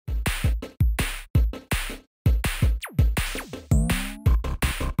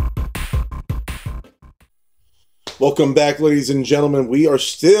Welcome back, ladies and gentlemen. We are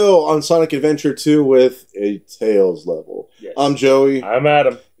still on Sonic Adventure 2 with a Tails level. Yes. I'm Joey. I'm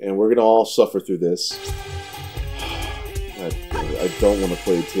Adam. And we're going to all suffer through this. I don't want to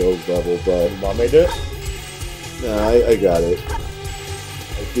play a Tails level, but... You want me to do it? Nah, I got it.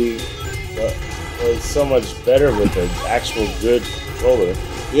 I think... Well, it's so much better with an actual good controller.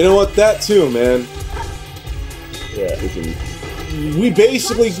 You know what? That too, man. Yeah. We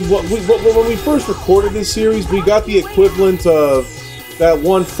basically... When we first recorded this series, we got the equivalent of that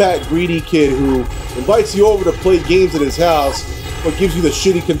one fat, greedy kid who invites you over to play games at his house, but gives you the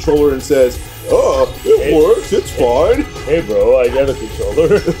shitty controller and says, "Oh, it works, it's fine." Hey bro, I got a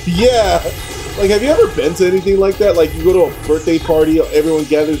controller. Yeah. Like, have you ever been to anything like that? Like, you go to a birthday party, everyone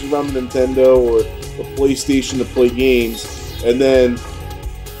gathers around the Nintendo or the PlayStation to play games, and then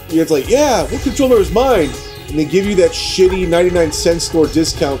it's like, yeah, what controller is mine? And they give you that shitty 99-cent store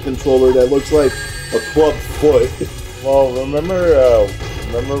discount controller that looks like a club foot. Well, remember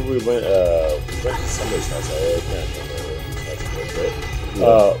we went to somebody's house. I can't remember whose house it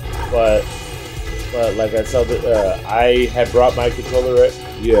was, but like I saw that I had brought my controller, right?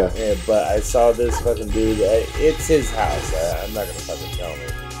 Yeah. But I saw this fucking dude. It's his house. I'm not gonna fucking tell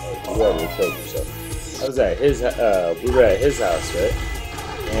him. You already killed yourself. I was at his. We were at his house, right?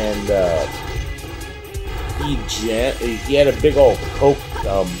 And he had a big old Coke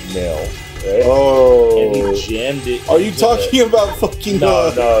thumbnail, right? Oh. And he jammed it. Are you talking about fucking... No,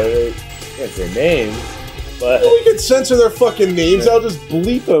 I can't say names, but... We can censor their fucking names, I'll just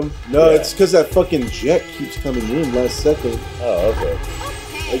bleep them. No, yeah. It's because that fucking jet keeps coming in last second. Oh, okay.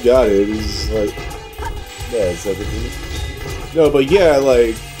 I got it, it's like... Yeah, so the... No, but yeah,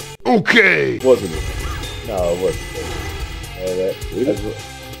 like... Okay! Wasn't it? No, it wasn't.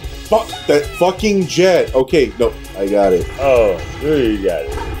 Fuck that fucking jet. Okay, no, I got it. Oh, you got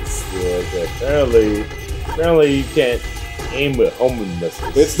it. Apparently you can't aim with homing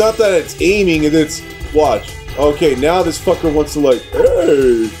missiles. It's not that it's aiming, it's watch. Okay, now this fucker wants to like,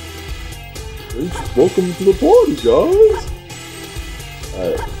 hey, welcome to the party, guys.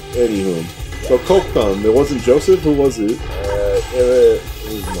 Alright, anywho. Yeah. So Coke Thumb, it wasn't Joseph, who was it? It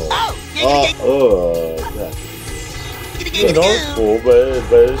was no. Yeah. You know, it's cool, but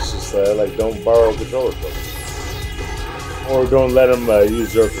it's just like, don't borrow a controller from them. Or don't let them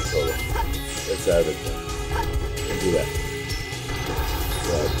use your controller. That's the other thing. Don't do that.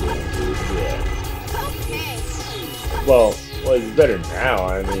 Yeah. Well, it's better now.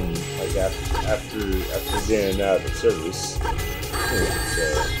 I mean, like after getting out of the service,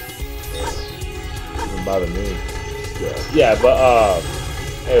 doesn't bother me. Yeah, but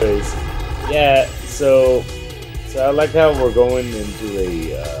anyways, yeah. So I like how we're going into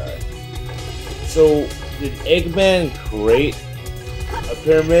a. So did Eggman create a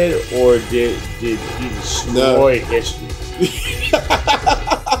pyramid, or did he destroy history?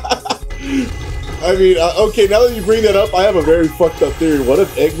 I mean, okay, now that you bring that up, I have a very fucked up theory. What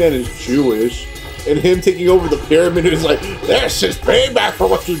if Eggman is Jewish, and him taking over the pyramid is like, this is payback for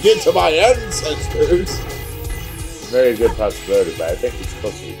what you did to my ancestors? Very good possibility, but I think he's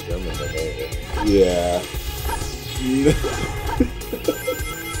supposed to be German than anything. Yeah.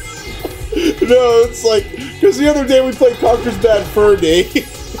 No, it's like, because the other day we played Conker's Bad Fur Day.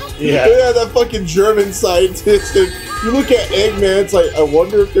 Yeah. Yeah, that fucking German scientist, and you look at Eggman, it's like, I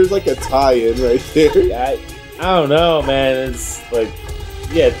wonder if there's like a tie-in right there. I don't know, man. It's like,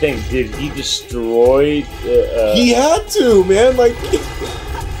 yeah, think, did he destroy... he had to, man, like...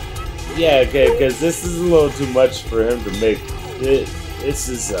 Yeah, okay, because this is a little too much for him to make. This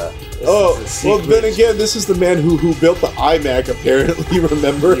is a well, then again, this is the man who built the iMac, apparently,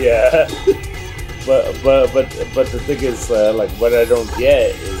 remember? Yeah. But the thing is, like, what I don't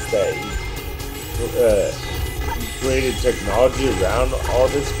get is that he created technology around all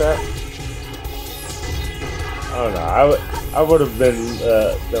this crap. I don't know. I would have been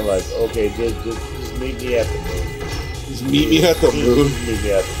like, okay, just meet me at the moon. Just meet me at the moon? Just meet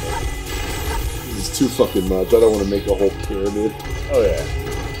me at the moon. This is too fucking much. I don't want to make a whole pyramid. Oh yeah.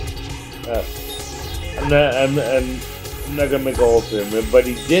 I'm not gonna make a whole pyramid, but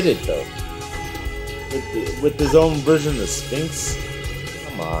he did it though. With his own version of Sphinx.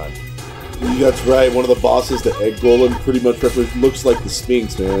 Come on. That's right. One of the bosses, the Egg Golem, pretty much looks like the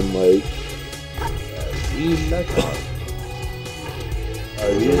Sphinx, man. Like. You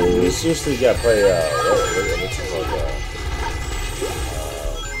seriously gotta play. What's it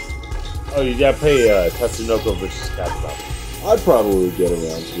called? You gotta play Tatsunoko vs. Capcom. I'd probably get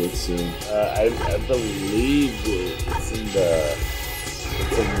around to it soon. I believe it's in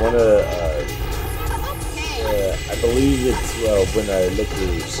one of I believe it's when I look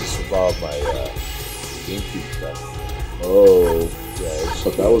to survive my GameCube stuff. Oh, Yeah,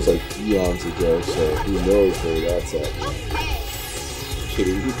 but that was like eons ago, so who knows where that's at.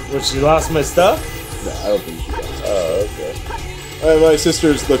 Kidding. When she lost my stuff? Nah, I don't think she does. Oh, okay. My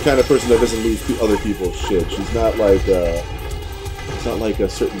sister's the kind of person that doesn't lose other people's shit. She's not like it's not like a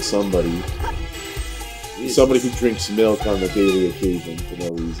certain somebody. Jesus. Somebody who drinks milk on a daily occasion for no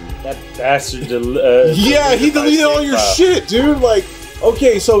reason. That bastard Yeah, he deleted all your shit, dude. Like,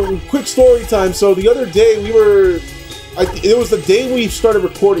 okay, so quick story time. So the other day it was the day we started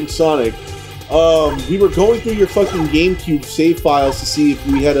recording Sonic. We were going through your fucking GameCube save files to see if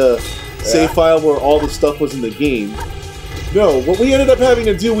we had a save file where all the stuff was in the game. No, what we ended up having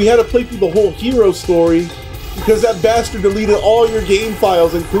to do, we had to play through the whole hero story because that bastard deleted all your game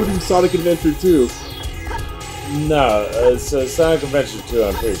files, including Sonic Adventure 2. No, so Sonic Adventure 2,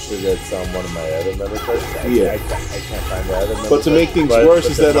 I'm pretty sure that's on one of my other memory cards. I can't find the other memory But to make things worse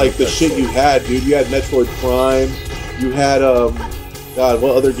is that, like, the shit you had, dude, you had Metroid Prime, you had, God,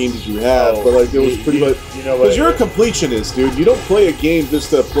 what other game did you have? But, like, it was pretty much... You know what? Because you're a completionist, dude. You don't play a game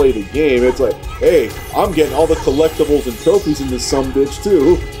just to play the game. It's like, hey, I'm getting all the collectibles and trophies in this sumbitch,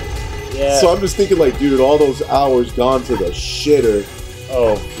 too. Yeah. So I'm just thinking, like, dude, all those hours gone to the shitter.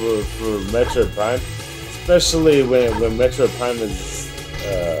 Oh, for Metroid Prime? Especially when Metroid Prime is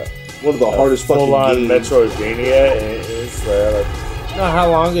one of the hardest fucking full-on games. Metroidvania. It's like, you know how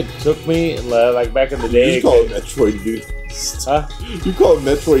long it took me, like back in the day. You call it Metroid, dude. Huh? You call it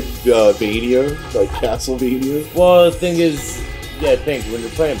Metroidvania, like Castlevania. Well, the thing is, when you're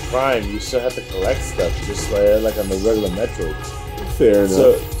playing Prime, you still have to collect stuff, just like on the regular Metroids. Fair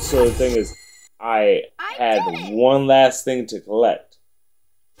enough. So the thing is, I had one last thing to collect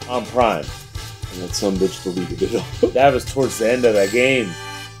on Prime. And that some bitch deleted it all. That was towards the end of that game.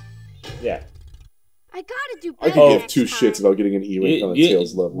 Yeah. I gotta do I better. could give two shits about getting an E-rank on a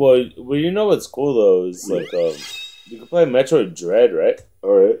Tails level. Well, you know what's cool though is like you can play Metroid Dread, right?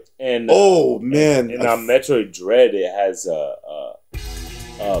 All right. And man, and on Metroid Dread, it has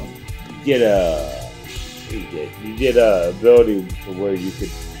you get a ability to where you could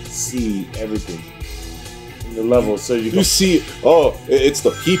see everything in the level, so you see. Oh, it's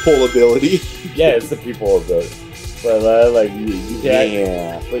the peephole ability. Yeah, it's the people ability. But like you can.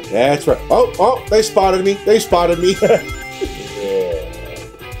 Yeah, that's right. Oh, they spotted me. They spotted me. Yeah.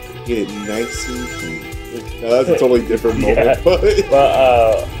 Get it nice and clean. No, that's a totally different moment. Yeah.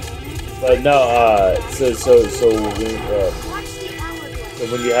 But no. So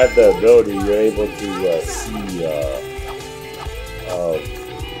when you have the ability, you're able to see.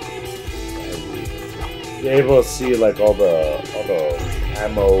 You're able to see like all the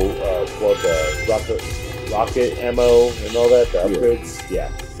ammo, the rocket ammo and all that, the upgrades. Yeah,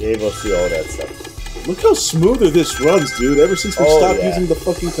 you're able to see all that stuff. Look how smoother this runs, dude. Ever since we stopped using the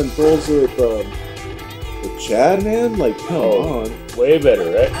fucking controls with Chad, man, like, come on. Way better,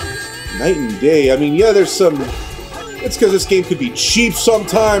 right? Night and day. I mean, yeah, there's some... It's because this game could be cheap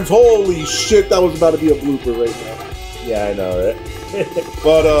sometimes. Holy shit, that was about to be a blooper right now. Yeah, I know, right?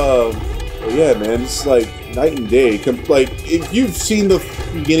 But yeah, man, it's like night and day. Like, if you've seen the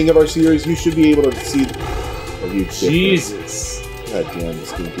beginning of our series, you should be able to see a huge difference. Jesus. God damn,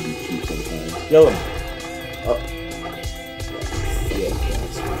 this game could be cheap sometimes. Kill him. Yeah,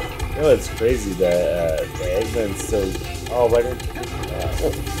 You know, it's crazy that the Eggman still... Oh, why didn't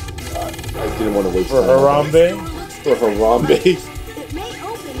I didn't want to wait for Harambe? For Harambe. It may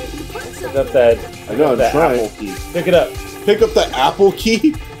open if you put Pick something. up that... I know, I'm trying. Apple key. Pick it up. Pick up the Apple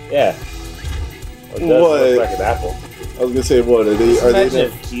key? Yeah. It does look like an apple. I was gonna say, what are they? Imagine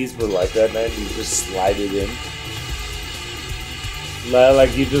if keys were like that, man. You just slide it in.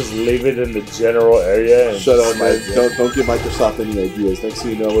 Like you just leave it in the general area. And shut up, man! Don't give Microsoft any ideas. Next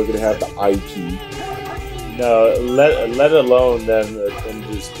thing you know, we're gonna have the iKey. No, let alone then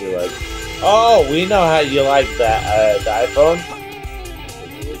just be like, oh, we know how you like that the iPhone.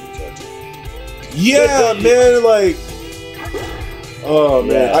 Yeah, man. Like, oh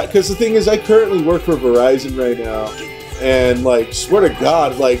man, because the thing is, I currently work for Verizon right now, and like, swear to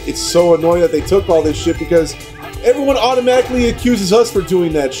God, like, it's so annoying that they took all this shit because everyone automatically accuses us for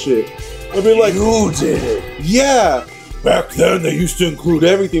doing that shit. I mean, like, you did it. Yeah. Back then, they used to include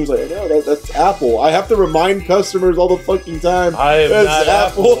everything. It was like, no, that's Apple. I have to remind customers all the fucking time. That's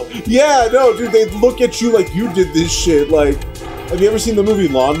Apple. Yeah, no, dude, they look at you like you did this shit. Like, have you ever seen the movie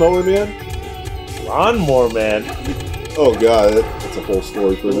Lawnmower Man? Lawnmower Man? Oh, God, that's a whole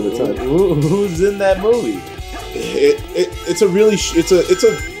story for another time. Who's in that movie? It's a really, it's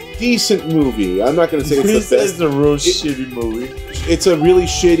a decent movie. I'm not going to say it's the best. It's a real shitty movie. It's a really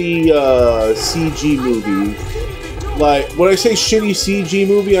shitty CG movie. Like, when I say shitty CG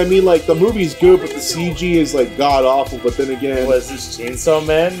movie, I mean, like, the movie's good, but the CG is, like, god-awful, but then again... Was this Chainsaw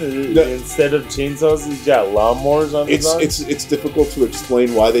Man? Instead of chainsaws, he's got lawnmowers on his arm? It's difficult to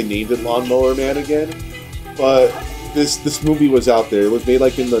explain why they named it Lawnmower Man again, but this movie was out there. It was made,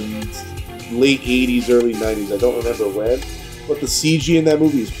 like, in the late 80s, early 90s. I don't remember when, but the CG in that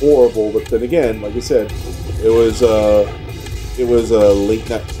movie is horrible, but then again, like I said, it was late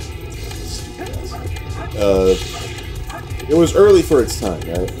night... it was early for its time,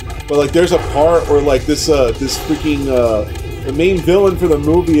 right? But like, there's a part where like this freaking the main villain for the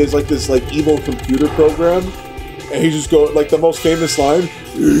movie is like this like evil computer program, and he just go like the most famous line,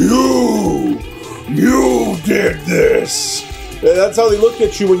 "You did this." And that's how they look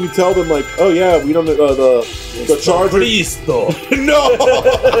at you when you tell them like, "Oh yeah, we don't the charge." No,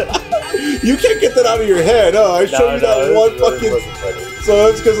 you can't get that out of your head. Oh, I showed you that one fucking. So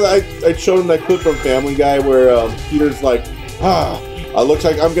it's because I showed him that clip from Family Guy where Peter's like, it looks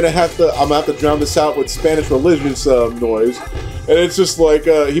like I'm gonna have to drown this out with Spanish religious noise, and it's just like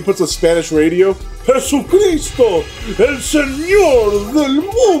he puts a Spanish radio, Jesucristo, el Señor del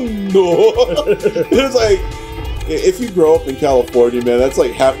Mundo. It's like, if you grow up in California, man, that's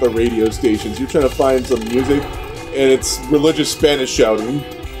like half the radio stations. You're trying to find some music, and it's religious Spanish shouting.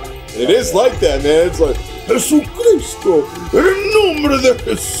 And it is like that, man. It's like, Jesucristo, en nombre de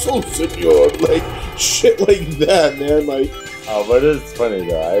Jesús, Señor. Like, shit like that, man. Like, oh, but it's funny,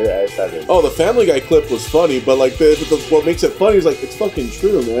 though. I thought it... Oh, the Family Guy clip was funny, but, like, what makes it funny is, like, it's fucking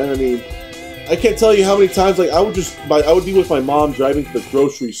true, man. I mean, I can't tell you how many times, like, I would be with my mom driving to the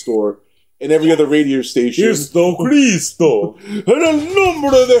grocery store, and every other radio station. Jesucristo, en el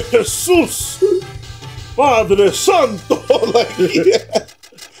nombre de Jesús, Padre Santo. Like, yeah.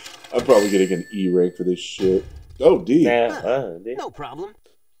 I'm probably getting an E rank for this shit. Oh, D. D. No problem.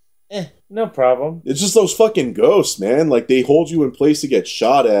 No problem. It's just those fucking ghosts, man. Like, they hold you in place to get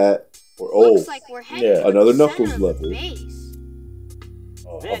shot at. Or, Looks like we're headed to another the Knuckles center of the level. base.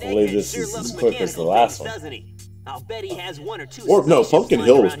 Oh, hopefully this is as quick as the last one. I'll bet he has one or two. Or, no, Pumpkin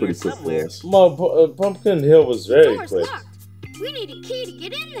Hill was pretty quick for us. Well, Pumpkin Hill was very Door's quick. locked. We need a key to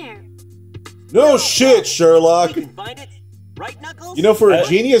get in there. No shit, Sherlock. We can find it. Right, Knuckles? You know, for a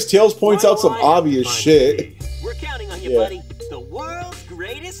genius, Tails points out some obvious shit. We're counting on you, buddy. The world's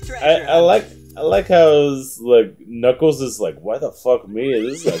greatest treasure. I like how it's like Knuckles is like, why the fuck me?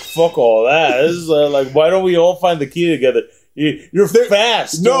 This is like, fuck all that. This is like, why don't we all find the key together? You're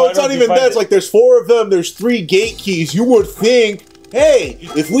fast. No, it's not even that. It's like there's 4 of them. There's 3 gate keys. You would think, hey,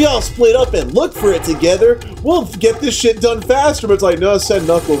 if we all split up and look for it together, we'll get this shit done faster. But it's like, no, send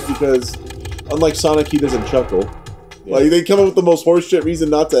Knuckles because unlike Sonic, he doesn't chuckle. Yeah. Like, they come up with the most horseshit reason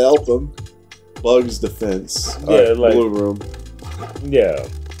not to help them. Bug's defense. Yeah, right, like Blue Room. Yeah,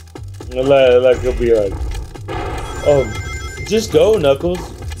 like he'll be like, oh, just go, Knuckles.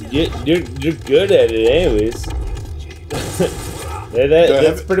 You're good at it, anyways.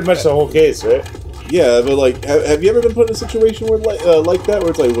 That's pretty much the whole case, right? Yeah, but like, have you ever been put in a situation where like that, where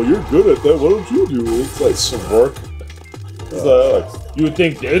it's like, well, you're good at that. Why don't you do it? It's like some work. You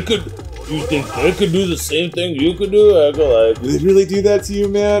think they could? You think they could do the same thing you could do? I go like, did they really do that to you,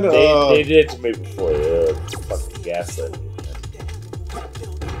 man? They did it to me before. Fucking gaslit.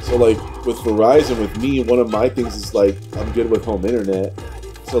 So like with Verizon, with me, one of my things is like I'm good with home internet.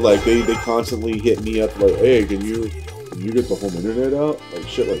 So like they constantly hit me up like, hey, can you get the home internet out? Like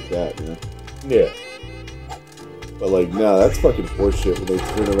shit like that, man. Yeah. But like, nah, that's fucking horseshit when they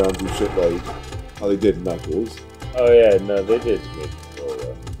turn around and do shit like how they did Knuckles. Oh yeah, no, they did to me before.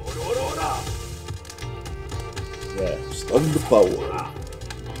 Yeah. Stun the power.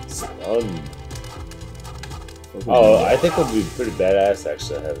 Stun. Oh, I think it would be pretty badass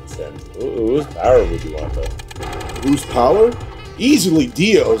actually to have it send. Whose power would you want though? Whose power? Easily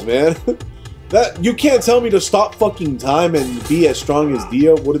Dio's, man. That you can't tell me to stop fucking time and be as strong as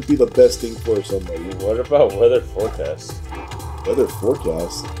Dio wouldn't be the best thing for somebody. What about weather forecast? Weather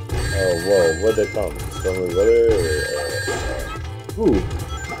forecast? Oh, whoa, what they call them? Stormy weather? Who?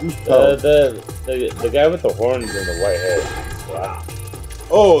 Who's power? The guy with the horns and the white hair. Black.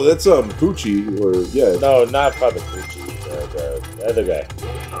 Oh, that's Poochie, or yeah. No, not Father Poochie. The other guy.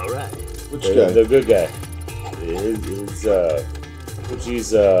 All right. Which guy? The good guy. His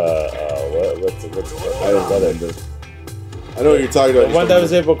Poochie's what's I don't remember. I know what you're talking about. The one that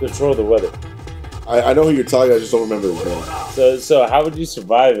was able to control the weather. I know who you're talking about, I just don't remember his name. So how would you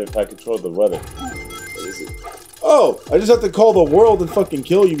survive if I controlled the weather? What is it? Oh, I just have to call the world and fucking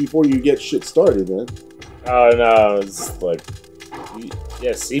kill you before you get shit started, man. Oh no, it's like,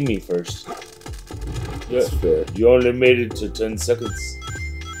 yeah, see me first. That's fair. You only made it to 10 seconds.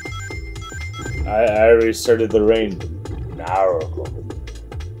 I restarted the rain. Now.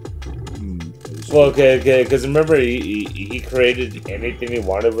 Well, okay, because remember he created anything he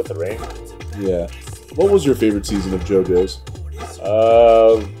wanted with the rain. Yeah. What was your favorite season of JoJo's?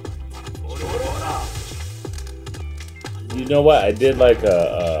 You know what? I did like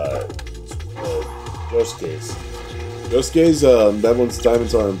Yosuke's. Yosuke's, that one's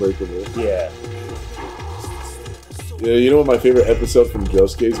Diamonds Are Unbreakable. Yeah. Yeah, you know what my favorite episode from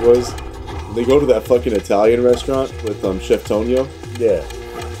Josuke's was? When they go to that fucking Italian restaurant with Chef Tonio. Yeah.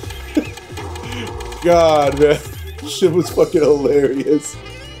 God, man. Shit was fucking hilarious.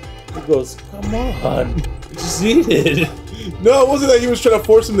 He goes, come on. Just eat it. No, it wasn't that he was trying to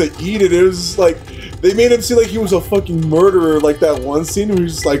force him to eat it. It was just like, they made him seem like he was a fucking murderer. Like that one scene where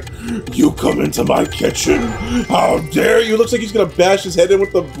he's just like, you come into my kitchen? How dare you? Looks like he's gonna bash his head in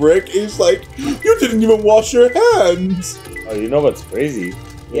with the brick. He's like, you didn't even wash your hands. Oh, you know what's crazy?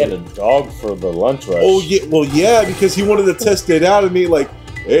 He had a dog for the lunch rush. Oh, yeah, well, yeah, because he wanted to test it out and be like,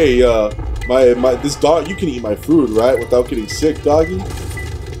 hey, this dog, you can eat my food, right? Without getting sick, doggy?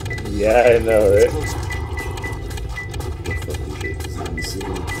 Yeah, I know, right?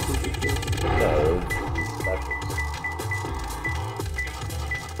 No,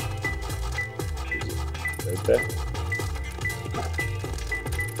 right there.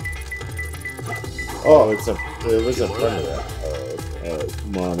 Oh, it was in front of that. Alright,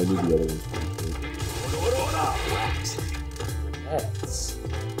 come on, I need the other one. Rats.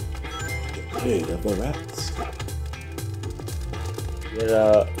 Rid of the rats. Get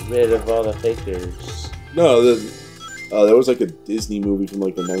rid of all the fakers. No, there was like a Disney movie from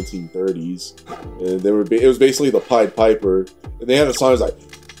like the 1930s, and it was basically the Pied Piper, and they had a song that was like,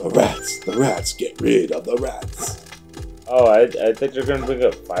 the rats, get rid of the rats. Oh, I think they're gonna bring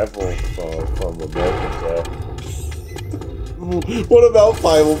up Fievel from American Tail. What about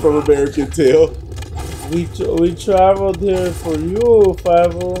Fievel from American Tail? We traveled here for you,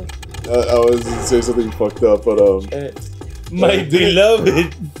 Fievel. I was gonna say something fucked up, but my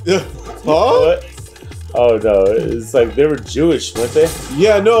beloved. Huh? What? Oh no, it's like they were Jewish, weren't they?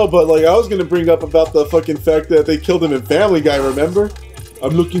 Yeah, no, but like I was gonna bring up about the fucking fact that they killed him in Family Guy. Remember?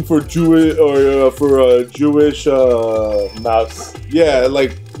 I'm looking for Jewish Jewish mouse. Yeah,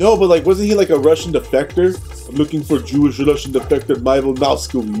 like no, but like wasn't he like a Russian defector? I'm looking for Jewish Russian defector Michael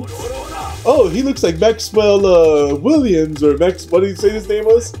Mouskovic. Oh, he looks like Maxwell Williams or Max. What did he say his name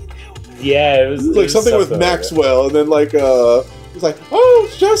was? Yeah, it was like something with Maxwell, and then like he's like, oh,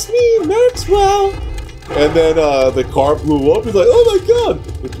 it's just me, Maxwell. And then the car blew up. He's like, oh my god,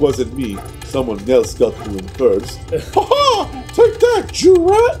 it wasn't me. Someone else got to him first. Ha! Take that, Jew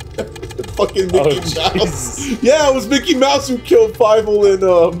rat! Fucking Mickey Mouse. Yeah, it was Mickey Mouse who killed Fievel in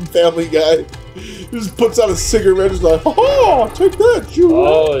Family Guy. He just puts out a cigarette and is like, ha! Take that, Jew rat!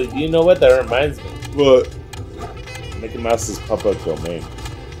 Oh, you know what? That reminds me. What? Mickey Mouse's public domain.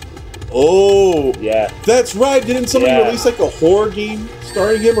 Oh! Yeah. That's right. Didn't somebody release like a horror game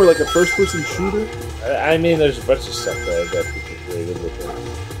starring him or like a first-person shooter? I mean, there's a bunch of stuff that people created with him.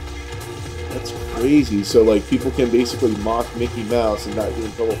 That's crazy. So, like, people can basically mock Mickey Mouse and not get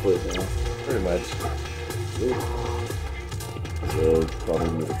in trouble for it now. Pretty much. So,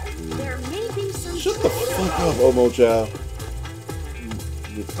 probably There may be some. shut the fuck up, Omo Chow.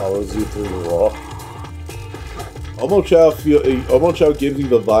 He follows you through the wall. Omo Chow gives me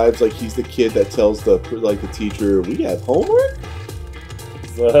the vibes like he's the kid that tells the teacher, we have homework?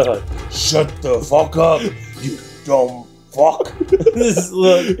 Shut the fuck up, you dumb fuck.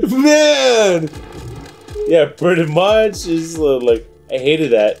 Man! Yeah, pretty much. It's like, I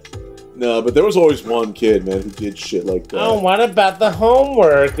hated that. No, but there was always one kid, man, who did shit like that. Oh, what about the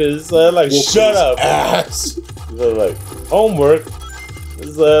homework? It's like, Whoop shut his up. ass. It's like, homework?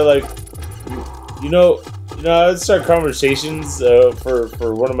 It's like, you know, I would start conversations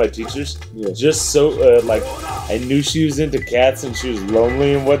for one of my teachers. Yeah. Just so, like, I knew she was into cats and she was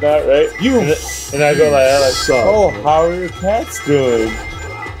lonely and whatnot, right? And I go like, oh, how are your cats doing?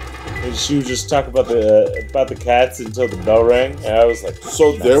 And she would just talk about the cats until the bell rang, and I was like,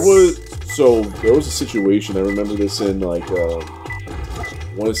 So there was a situation. I remember this in like I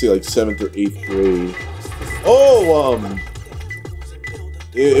want to say like 7th or 8th grade. Oh,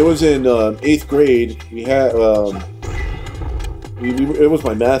 it was in 8th grade. We had it was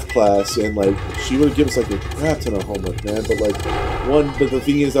my math class, and like she would give us like a crap ton of homework, man. But like but the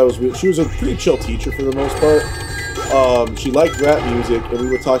thing is, she was a pretty chill teacher for the most part. She liked rap music, and we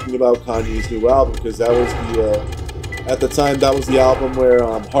were talking about Kanye's new album because that was at the time that was the album where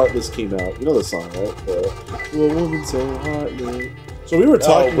Heartless came out. You know the song, right? To a woman so heartless. So we were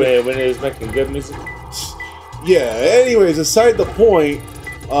talking. Oh, when he was making good music. Yeah. Anyways, aside the point,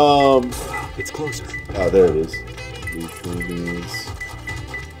 It's closer. Oh, there it is.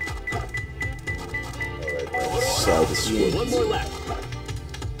 Side the sword. One more left.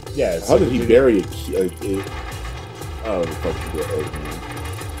 Yeah. How did he bury a key? Oh, the fucking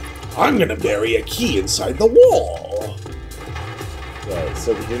Eggman. I'm gonna bury a key inside the wall. Yeah.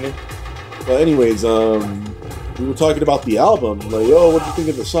 So continue. Well, anyways, we were talking about the album. Like, oh, what do you think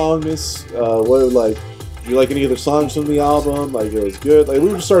of the song? Do you like any of the songs from the album? Like, it was good. Like, we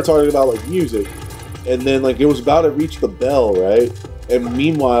just started talking about like music, and then like it was about to reach the bell, right? And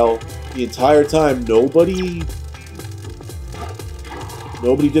meanwhile, the entire time, nobody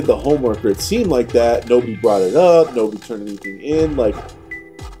did the homework, or it seemed like that. Nobody brought it up. Nobody turned anything in. Like,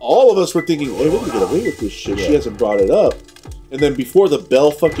 all of us were thinking, hey, we're gonna get away with this shit. Yeah. She hasn't brought it up. And then before the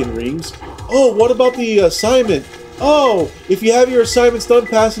bell fucking rings, oh, what about the assignment? Oh, if you have your assignments done,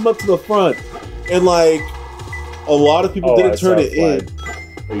 pass them up to the front. And like, a lot of people didn't turn it in.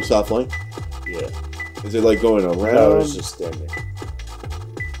 Oh, you saw flying? Yeah. Is it like going around? No, it's just standing.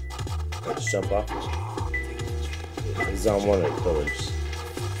 Just jump off. He's on one of the pillars.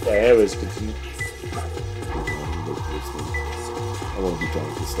 Yeah, anyways, continue. I won't be done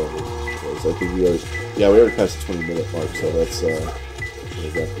with this level. Because I think we already passed the 20-minute mark, so that's, we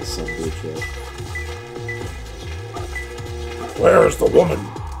got this some bitch, right? Where's the woman?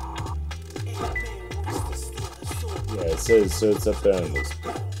 Yeah, so it's up there on this.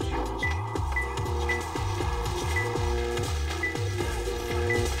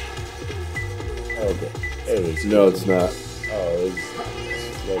 Okay. Anyways, no, it's not. Oh,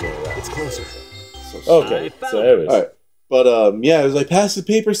 it's floating around. It's closer. Okay, so anyways. Alright. But, yeah, it was like, pass the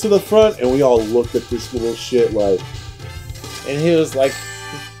papers to the front, and we all looked at this little shit like... And he was like,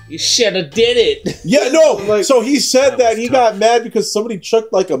 you should have did it! Yeah, no! Like, so he said that, and he got mad because somebody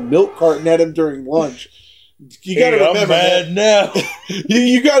chucked, like, a milk carton at him during lunch. You gotta remember, I'm mad now.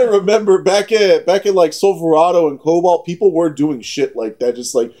 you gotta remember, back in, like, Silverado and Cobalt, people were doing shit like that,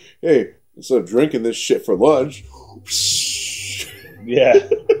 just like, hey, instead of drinking this shit for lunch... Yeah.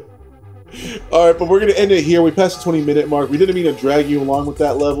 Alright, but we're going to end it here. We passed the 20-minute mark. We didn't mean to drag you along with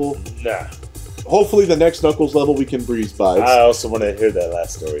that level. Nah. Hopefully the next Knuckles level we can breeze by. I also want to hear that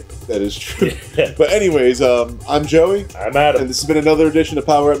last story. That is true. But anyways, I'm Joey. I'm Adam. And this has been another edition of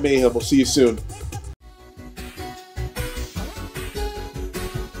PowerUp Mayhem. We'll see you soon.